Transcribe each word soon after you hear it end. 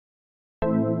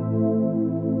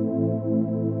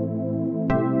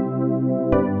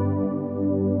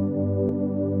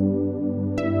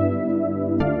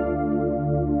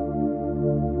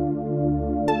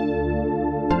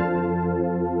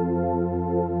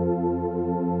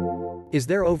Is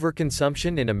there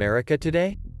overconsumption in America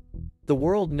today? The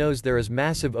world knows there is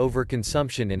massive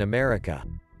overconsumption in America.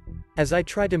 As I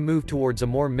try to move towards a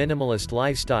more minimalist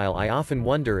lifestyle, I often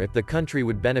wonder if the country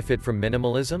would benefit from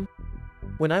minimalism?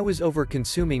 When I was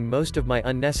overconsuming, most of my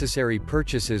unnecessary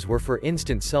purchases were for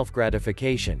instant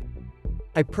self-gratification.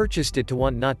 I purchased it to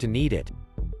want, not to need it.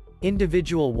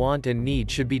 Individual want and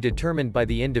need should be determined by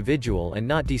the individual and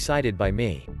not decided by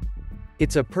me.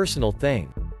 It's a personal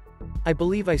thing. I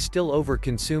believe I still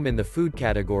overconsume in the food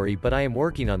category, but I am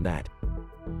working on that.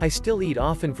 I still eat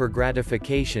often for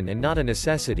gratification and not a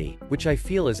necessity, which I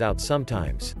feel is out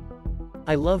sometimes.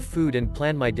 I love food and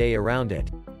plan my day around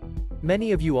it.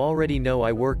 Many of you already know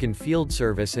I work in field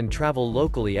service and travel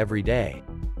locally every day.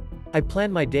 I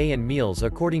plan my day and meals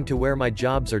according to where my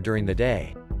jobs are during the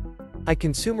day. I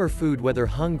consume food whether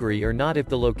hungry or not if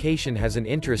the location has an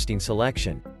interesting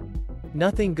selection.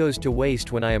 Nothing goes to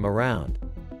waste when I am around.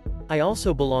 I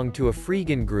also belong to a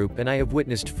freegan group and I have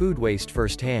witnessed food waste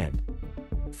firsthand.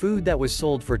 Food that was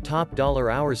sold for top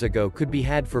dollar hours ago could be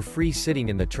had for free sitting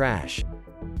in the trash.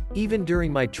 Even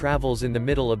during my travels in the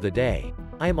middle of the day,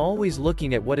 I am always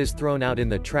looking at what is thrown out in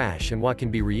the trash and what can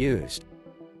be reused.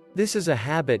 This is a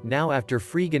habit now after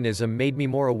freeganism made me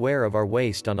more aware of our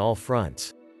waste on all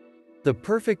fronts. The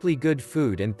perfectly good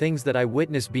food and things that I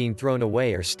witness being thrown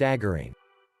away are staggering.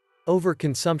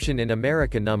 Overconsumption in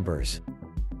America numbers.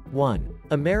 1.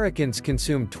 Americans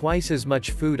consume twice as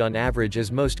much food on average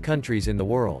as most countries in the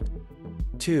world.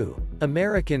 2.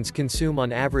 Americans consume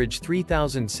on average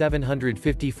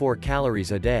 3,754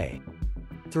 calories a day.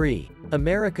 3.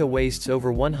 America wastes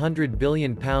over 100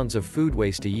 billion pounds of food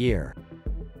waste a year.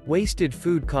 Wasted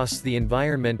food costs the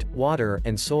environment, water,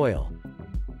 and soil.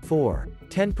 4.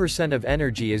 10% of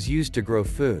energy is used to grow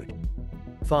food.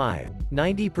 5.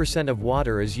 90% of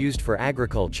water is used for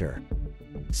agriculture.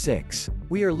 6.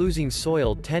 We are losing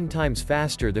soil 10 times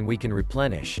faster than we can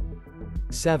replenish.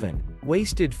 7.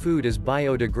 Wasted food is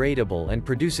biodegradable and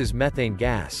produces methane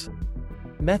gas.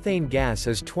 Methane gas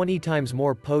is 20 times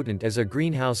more potent as a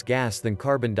greenhouse gas than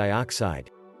carbon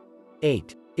dioxide.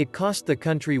 8. It costs the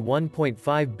country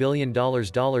 $1.5 billion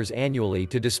annually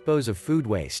to dispose of food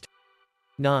waste.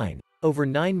 9. Over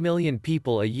 9 million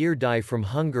people a year die from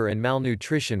hunger and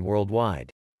malnutrition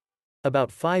worldwide. About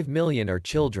 5 million are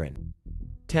children.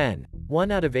 10.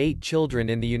 1 out of 8 children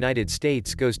in the United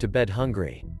States goes to bed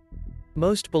hungry.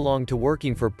 Most belong to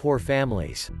working for poor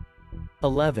families.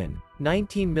 11.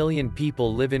 19 million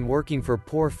people live in working for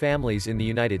poor families in the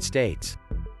United States.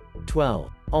 12.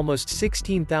 Almost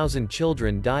 16,000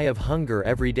 children die of hunger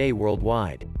every day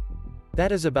worldwide.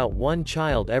 That is about 1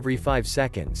 child every 5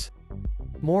 seconds.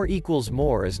 More equals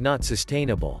more is not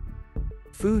sustainable.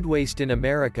 Food waste in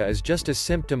America is just a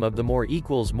symptom of the more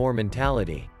equals more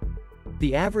mentality.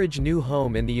 The average new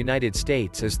home in the United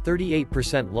States is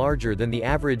 38% larger than the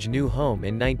average new home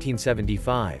in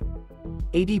 1975.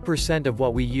 80% of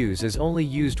what we use is only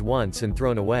used once and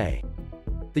thrown away.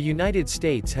 The United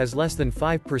States has less than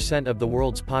 5% of the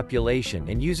world's population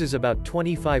and uses about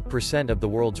 25% of the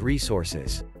world's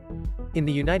resources. In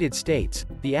the United States,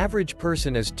 the average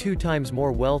person is 2 times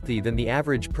more wealthy than the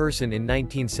average person in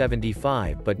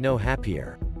 1975 but no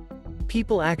happier.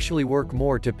 People actually work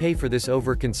more to pay for this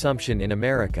overconsumption in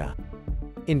America.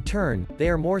 In turn, they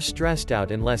are more stressed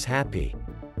out and less happy.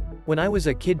 When I was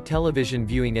a kid, television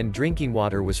viewing and drinking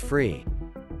water was free.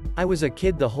 I was a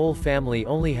kid, the whole family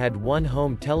only had one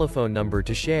home telephone number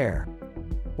to share.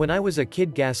 When I was a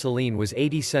kid, gasoline was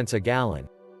 80 cents a gallon.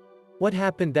 What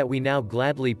happened that we now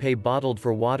gladly pay bottled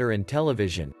for water and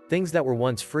television, things that were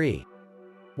once free?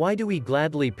 Why do we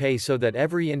gladly pay so that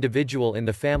every individual in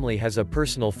the family has a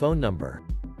personal phone number?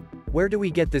 Where do we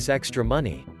get this extra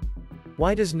money?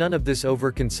 Why does none of this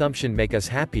overconsumption make us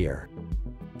happier?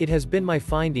 It has been my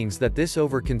findings that this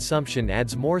overconsumption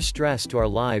adds more stress to our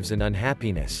lives and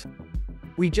unhappiness.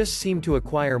 We just seem to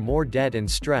acquire more debt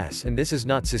and stress, and this is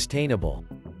not sustainable.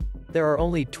 There are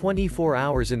only 24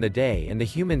 hours in the day and the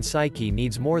human psyche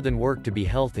needs more than work to be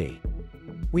healthy.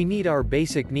 We need our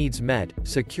basic needs met,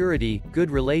 security,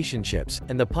 good relationships,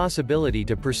 and the possibility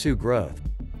to pursue growth.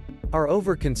 Our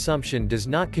overconsumption does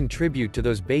not contribute to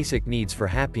those basic needs for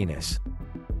happiness.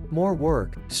 More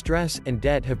work, stress, and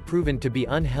debt have proven to be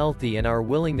unhealthy, and our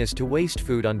willingness to waste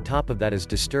food on top of that is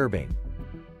disturbing.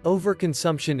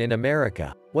 Overconsumption in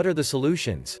America. What are the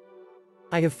solutions?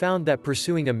 I have found that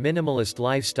pursuing a minimalist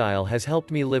lifestyle has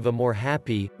helped me live a more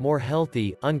happy, more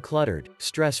healthy, uncluttered,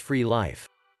 stress-free life.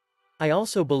 I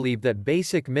also believe that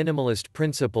basic minimalist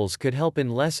principles could help in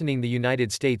lessening the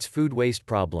United States food waste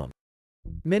problem.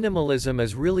 Minimalism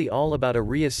is really all about a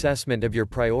reassessment of your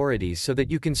priorities so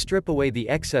that you can strip away the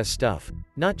excess stuff,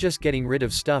 not just getting rid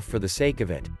of stuff for the sake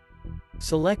of it.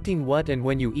 Selecting what and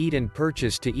when you eat and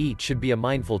purchase to eat should be a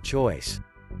mindful choice.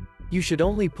 You should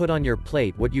only put on your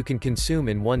plate what you can consume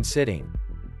in one sitting.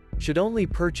 Should only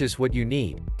purchase what you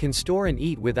need, can store and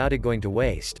eat without it going to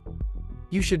waste.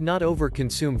 You should not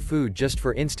overconsume food just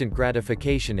for instant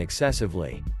gratification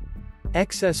excessively.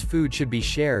 Excess food should be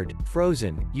shared,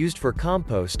 frozen, used for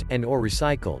compost, and/or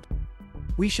recycled.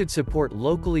 We should support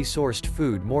locally sourced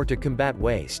food more to combat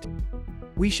waste.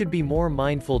 We should be more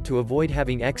mindful to avoid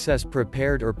having excess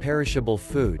prepared or perishable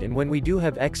food, and when we do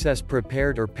have excess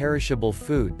prepared or perishable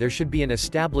food, there should be an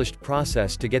established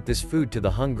process to get this food to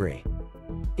the hungry.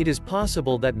 It is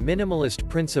possible that minimalist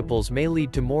principles may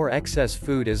lead to more excess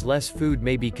food as less food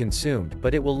may be consumed,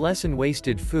 but it will lessen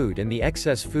wasted food and the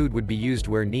excess food would be used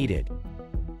where needed.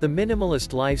 The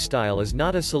minimalist lifestyle is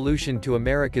not a solution to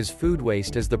America's food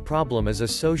waste, as the problem is a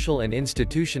social and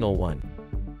institutional one.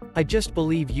 I just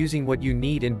believe using what you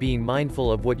need and being mindful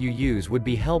of what you use would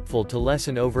be helpful to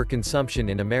lessen overconsumption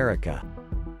in America.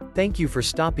 Thank you for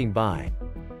stopping by.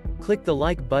 Click the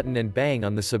like button and bang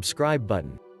on the subscribe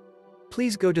button.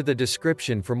 Please go to the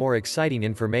description for more exciting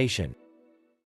information.